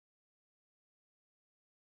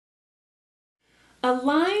A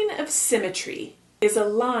line of symmetry is a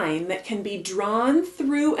line that can be drawn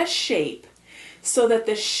through a shape so that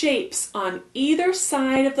the shapes on either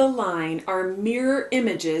side of the line are mirror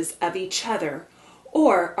images of each other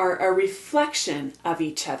or are a reflection of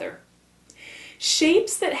each other.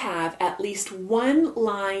 Shapes that have at least one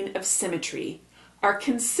line of symmetry are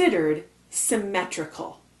considered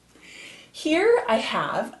symmetrical. Here I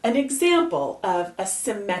have an example of a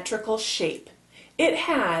symmetrical shape. It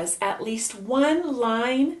has at least one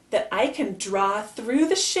line that I can draw through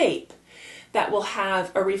the shape that will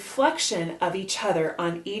have a reflection of each other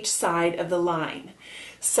on each side of the line.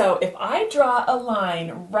 So if I draw a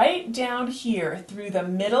line right down here through the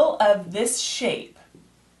middle of this shape,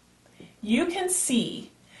 you can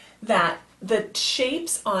see that the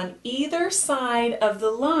shapes on either side of the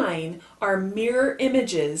line are mirror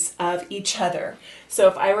images of each other. So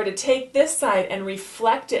if I were to take this side and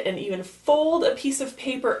reflect it and even fold a piece of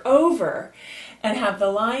paper over and have the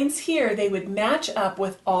lines here, they would match up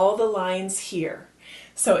with all the lines here.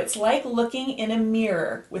 So it's like looking in a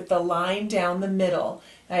mirror with the line down the middle.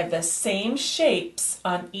 I have the same shapes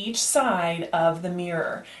on each side of the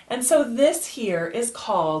mirror. And so this here is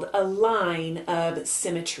called a line of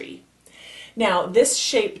symmetry. Now, this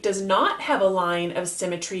shape does not have a line of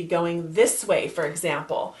symmetry going this way, for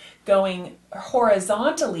example. Going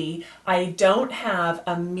horizontally, I don't have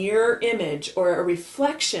a mirror image or a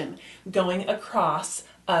reflection going across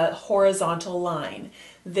a horizontal line.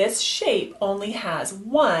 This shape only has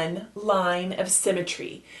one line of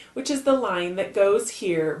symmetry, which is the line that goes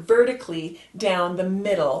here vertically down the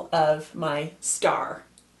middle of my star.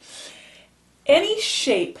 Any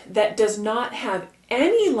shape that does not have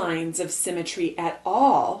any lines of symmetry at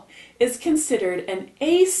all is considered an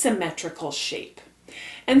asymmetrical shape.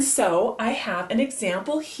 And so I have an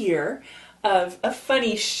example here of a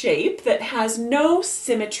funny shape that has no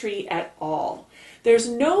symmetry at all. There's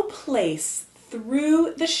no place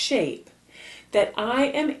through the shape that I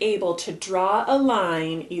am able to draw a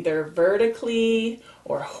line either vertically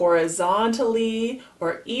or horizontally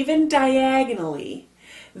or even diagonally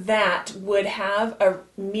that would have a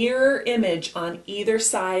mirror image on either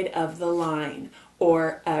side of the line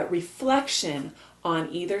or a reflection on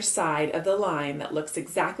either side of the line that looks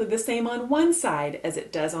exactly the same on one side as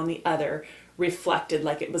it does on the other, reflected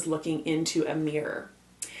like it was looking into a mirror.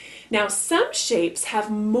 Now, some shapes have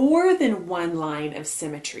more than one line of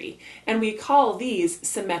symmetry, and we call these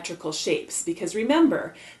symmetrical shapes because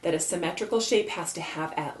remember that a symmetrical shape has to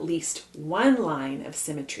have at least one line of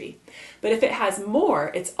symmetry. But if it has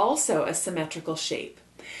more, it's also a symmetrical shape.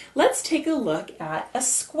 Let's take a look at a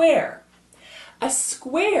square. A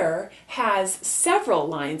square has several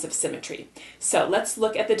lines of symmetry. So let's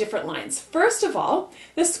look at the different lines. First of all,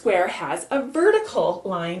 the square has a vertical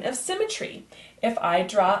line of symmetry. If I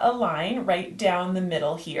draw a line right down the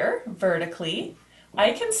middle here, vertically,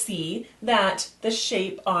 I can see that the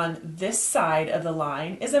shape on this side of the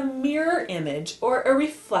line is a mirror image or a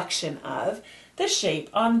reflection of the shape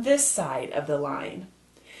on this side of the line.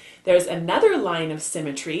 There's another line of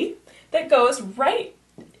symmetry that goes right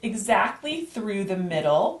exactly through the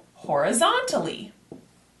middle horizontally.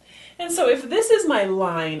 And so if this is my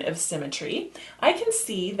line of symmetry, I can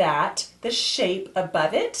see that the shape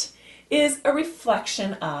above it is a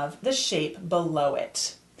reflection of the shape below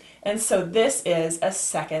it. And so this is a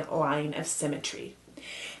second line of symmetry.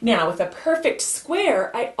 Now with a perfect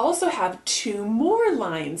square, I also have two more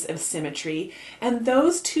lines of symmetry, and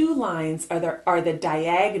those two lines are the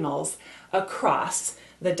diagonals across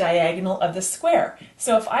the diagonal of the square.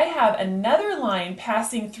 So if I have another line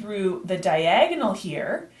passing through the diagonal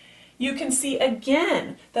here, you can see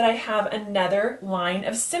again that I have another line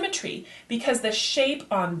of symmetry because the shape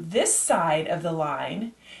on this side of the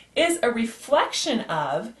line is a reflection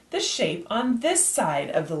of the shape on this side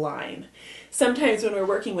of the line. Sometimes when we're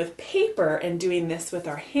working with paper and doing this with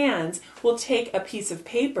our hands, we'll take a piece of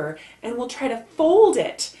paper and we'll try to fold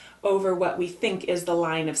it over what we think is the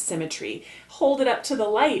line of symmetry. Hold it up to the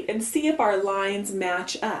light and see if our lines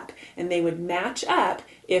match up. And they would match up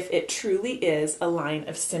if it truly is a line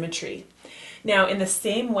of symmetry. Now, in the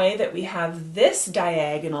same way that we have this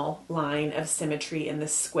diagonal line of symmetry in the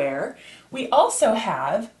square, we also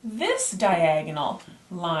have this diagonal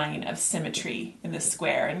line of symmetry in the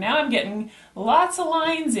square. And now I'm getting lots of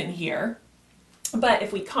lines in here. But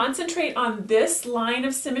if we concentrate on this line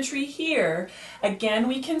of symmetry here, again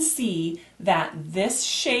we can see that this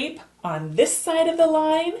shape on this side of the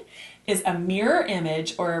line is a mirror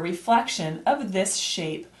image or a reflection of this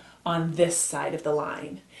shape on this side of the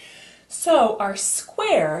line. So our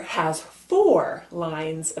square has 4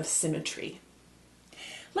 lines of symmetry.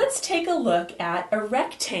 Let's take a look at a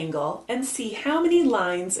rectangle and see how many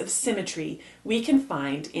lines of symmetry we can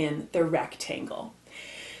find in the rectangle.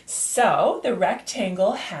 So the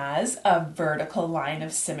rectangle has a vertical line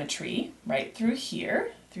of symmetry right through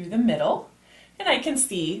here, through the middle, and I can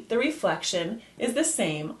see the reflection is the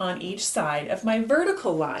same on each side of my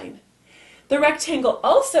vertical line. The rectangle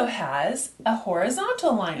also has a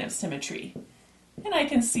horizontal line of symmetry, and I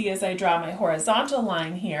can see as I draw my horizontal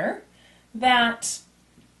line here that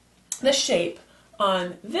the shape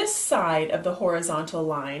on this side of the horizontal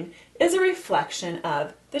line is a reflection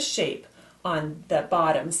of the shape on the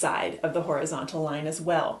bottom side of the horizontal line as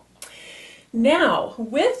well. Now,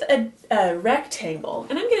 with a rectangle,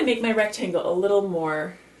 and I'm going to make my rectangle a little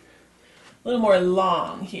more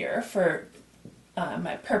long here for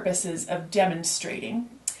my purposes of demonstrating,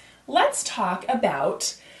 let's talk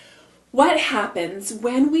about what happens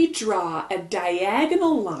when we draw a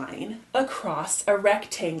diagonal line across a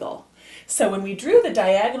rectangle. So when we drew the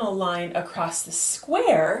diagonal line across the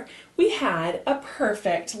square, we had a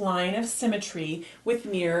perfect line of symmetry with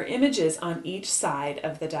mirror images on each side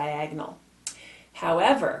of the diagonal.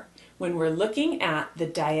 However, when we're looking at the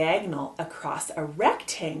diagonal across a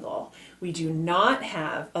rectangle, we do not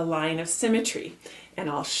have a line of symmetry, and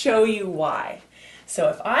I'll show you why. So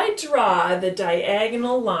if I draw the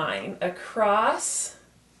diagonal line across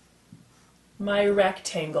my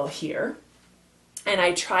rectangle here, and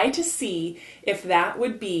I try to see if that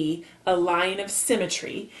would be a line of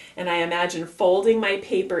symmetry, and I imagine folding my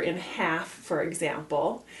paper in half, for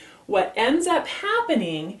example, what ends up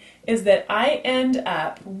happening is that I end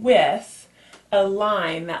up with a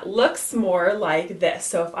line that looks more like this.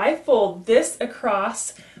 So if I fold this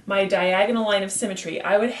across my diagonal line of symmetry,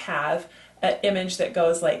 I would have an image that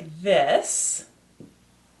goes like this,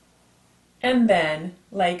 and then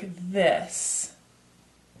like this.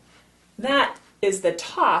 That is the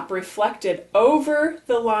top reflected over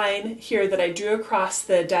the line here that I drew across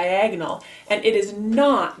the diagonal, and it is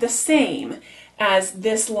not the same as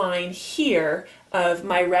this line here of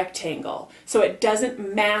my rectangle. So it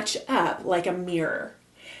doesn't match up like a mirror.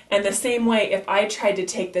 And the same way, if I tried to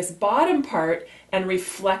take this bottom part and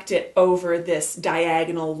reflect it over this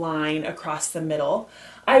diagonal line across the middle,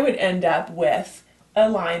 I would end up with a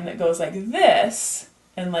line that goes like this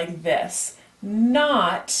and like this,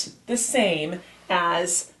 not the same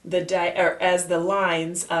as the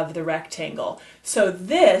lines of the rectangle. So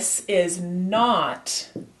this is not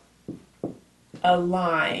a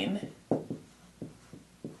line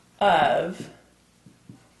of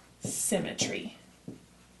symmetry.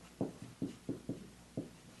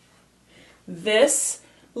 This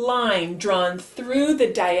line drawn through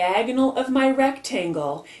the diagonal of my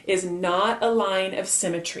rectangle is not a line of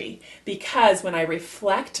symmetry, because when I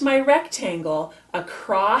reflect my rectangle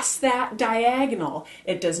across that diagonal,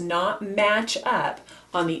 it does not match up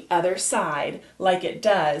on the other side like it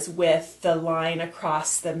does with the line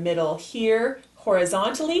across the middle here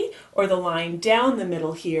horizontally, or the line down the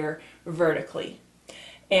middle here vertically.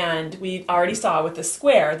 And we already saw with the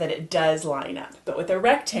square that it does line up, but with a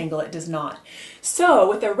rectangle it does not. So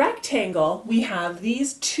with a rectangle we have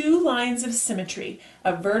these two lines of symmetry,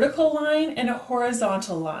 a vertical line and a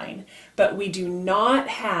horizontal line, but we do not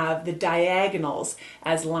have the diagonals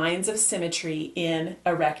as lines of symmetry in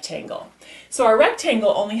a rectangle. So our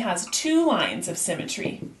rectangle only has two lines of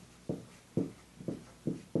symmetry.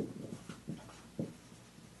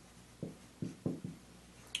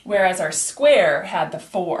 Whereas our square had the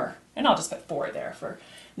 4, and I'll just put 4 there for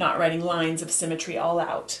not writing lines of symmetry all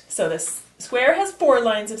out. So this square has 4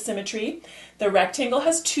 lines of symmetry, the rectangle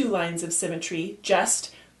has 2 lines of symmetry,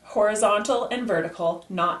 just horizontal and vertical,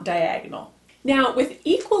 not diagonal. Now with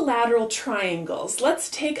equilateral triangles, let's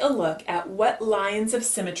take a look at what lines of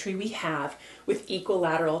symmetry we have with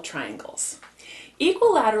equilateral triangles.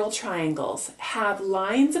 Equilateral triangles have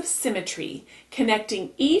lines of symmetry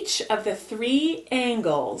connecting each of the 3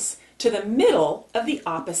 angles to the middle of the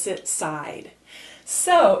opposite side.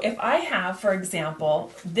 So if I have, for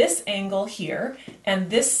example, this angle here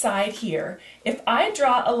and this side here, if I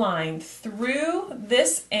draw a line through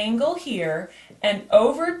this angle here and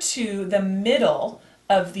over to the middle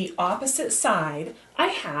of the opposite side, I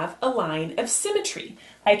have a line of symmetry.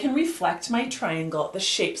 I can reflect my triangle. The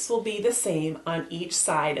shapes will be the same on each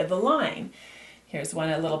side of the line. Here's one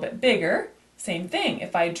a little bit bigger. Same thing.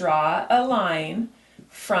 If I draw a line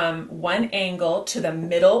from one angle to the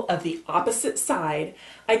middle of the opposite side,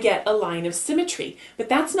 I get a line of symmetry. But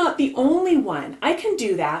that's not the only one. I can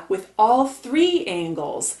do that with all 3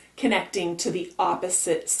 angles connecting to the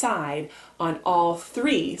opposite side on all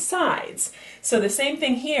three sides. So the same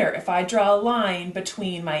thing here, if I draw a line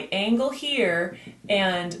between my angle here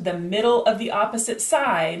and the middle of the opposite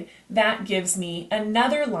side, that gives me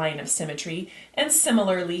another line of symmetry, and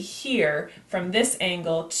similarly here, from this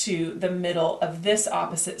angle to the middle of this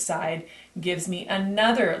opposite side gives me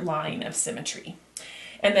another line of symmetry.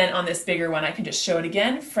 And then on this bigger one, I can just show it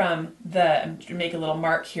again from make a little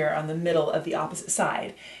mark here on the middle of the opposite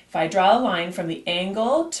side. If I draw a line from the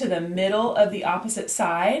angle to the middle of the opposite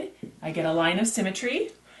side, I get a line of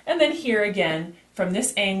symmetry. And then here again, from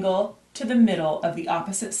this angle to the middle of the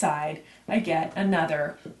opposite side, I get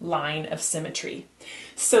another line of symmetry.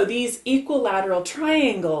 So these equilateral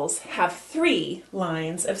triangles have 3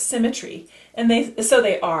 lines of symmetry, and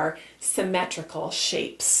they are symmetrical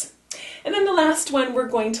shapes. And then the last one we're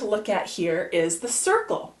going to look at here is the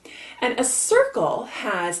circle. And a circle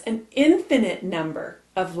has an infinite number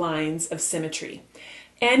of lines of symmetry.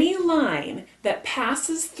 Any line that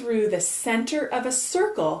passes through the center of a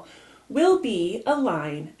circle will be a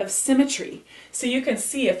line of symmetry. So you can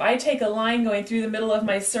see if I take a line going through the middle of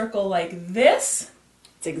my circle like this,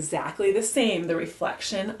 it's exactly the same. The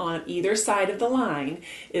reflection on either side of the line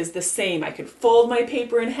is the same. I could fold my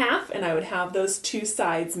paper in half and I would have those 2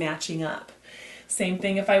 sides matching up. Same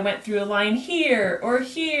thing if I went through a line here or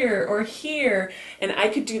here or here, and I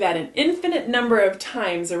could do that an infinite number of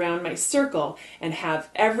times around my circle and have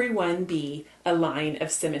every one be a line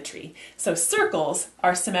of symmetry. So circles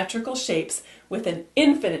are symmetrical shapes with an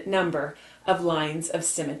infinite number of lines of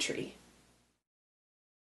symmetry.